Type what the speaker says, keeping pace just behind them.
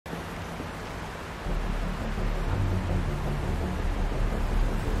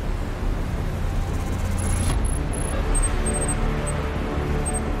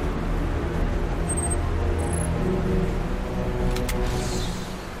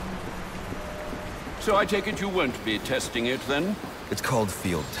So I take it you won't be testing it, then? It's called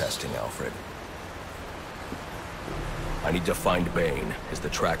field testing, Alfred. I need to find Bane. Is the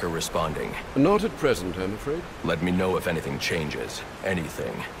tracker responding? Not at present, I'm afraid. Let me know if anything changes.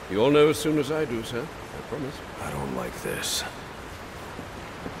 Anything. You'll know as soon as I do, sir. I promise. I don't like this.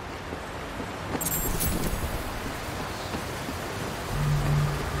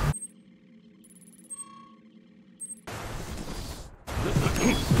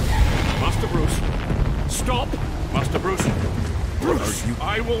 Master Bruce. Stop! Master Bruce. Bruce,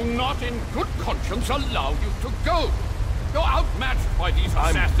 I will not in good conscience allow you to go. You're outmatched by these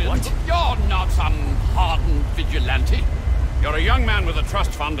assassins. What? You're not some hardened vigilante. You're a young man with a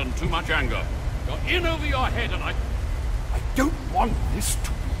trust fund and too much anger. You're in over your head, and I don't want this to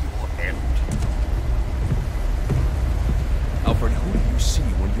be your end. Alfred, who do you see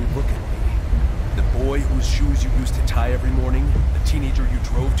when you look at me? The boy whose shoes you used to tie every morning? The teenager you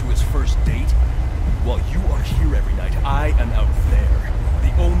drove to his first date? While you are here every night, I am out there.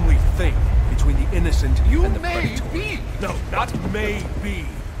 The only thing between the innocent and the predator. Be. No, not may be.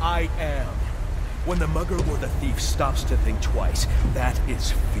 I am. When the mugger or the thief stops to think twice, that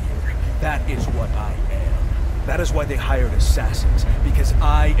is fear. That is what I am. That is why they hired assassins, because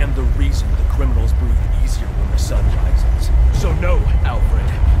I am the reason the criminals breathe easier when the sun rises. So no, Alfred,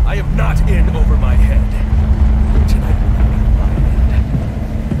 I am not in over my head. Tonight will not be my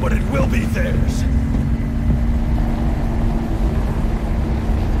end, but it will be theirs.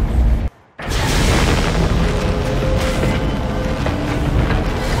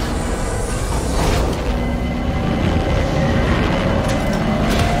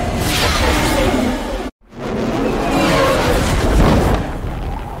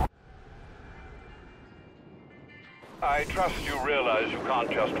 I trust you realize you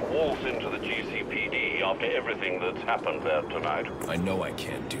can't just waltz into the GCPD after everything that's happened there tonight. I know I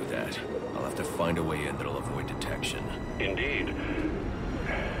can't do that. I'll have to find a way in that'll avoid detection. Indeed.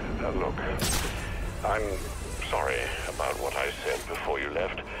 Look, I'm sorry about what I said before you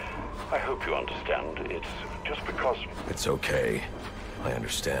left. I hope you understand. It's just because... It's okay. I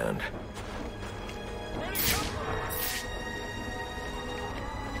understand.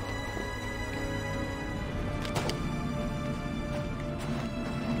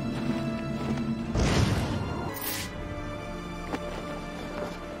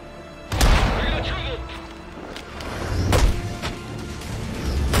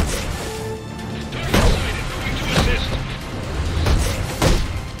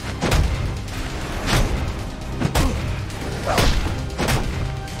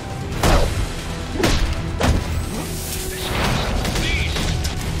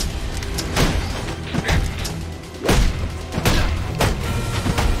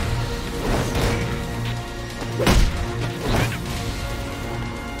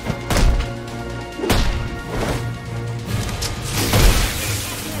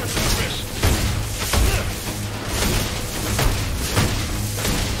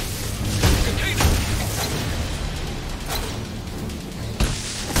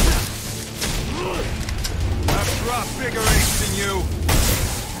 Bigger ace than you!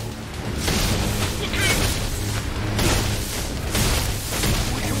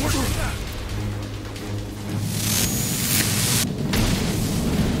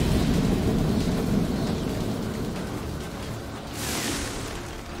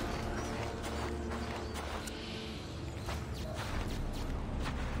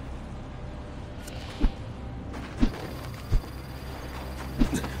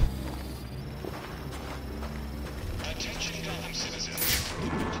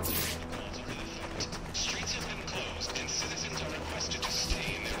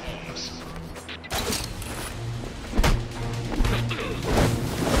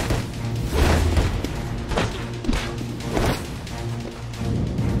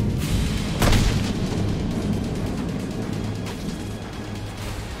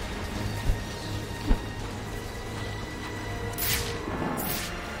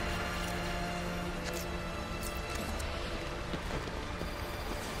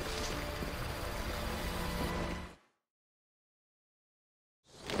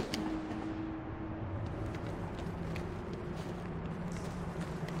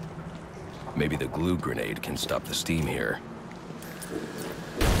 Maybe the glue grenade can stop the steam here.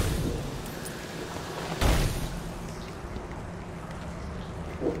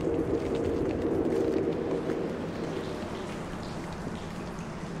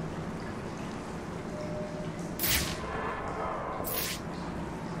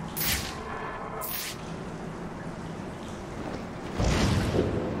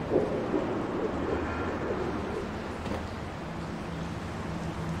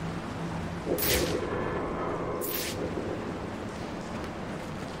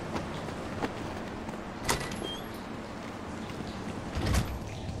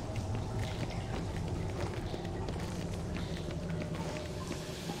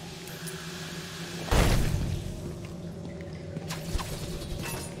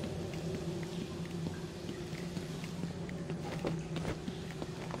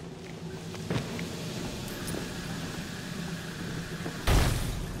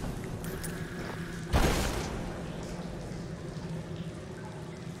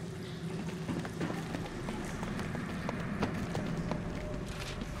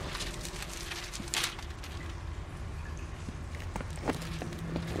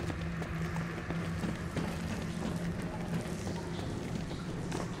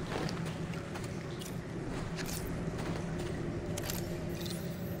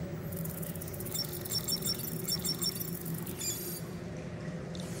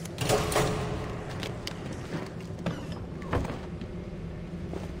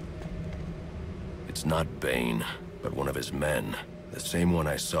 It's not Bane, but one of his men. The same one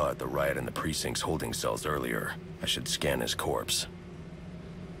I saw at the riot in the precinct's holding cells earlier. I should scan his corpse.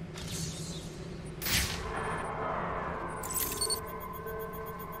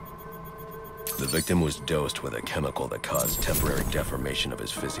 The victim was dosed with a chemical that caused temporary deformation of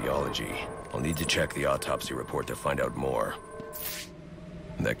his physiology. I'll need to check the autopsy report to find out more.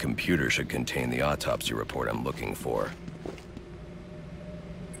 That computer should contain the autopsy report I'm looking for.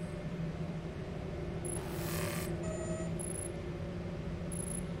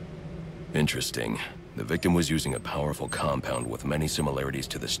 Interesting. The victim was using a powerful compound with many similarities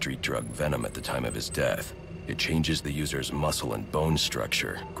to the street drug Venom at the time of his death. It changes the user's muscle and bone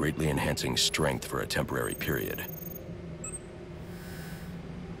structure, greatly enhancing strength for a temporary period.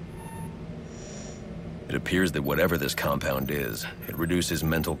 It appears that whatever this compound is, it reduces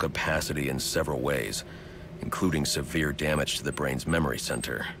mental capacity in several ways, including severe damage to the brain's memory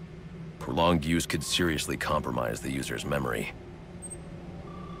center. Prolonged use could seriously compromise the user's memory.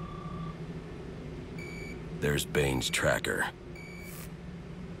 There's Bane's tracker.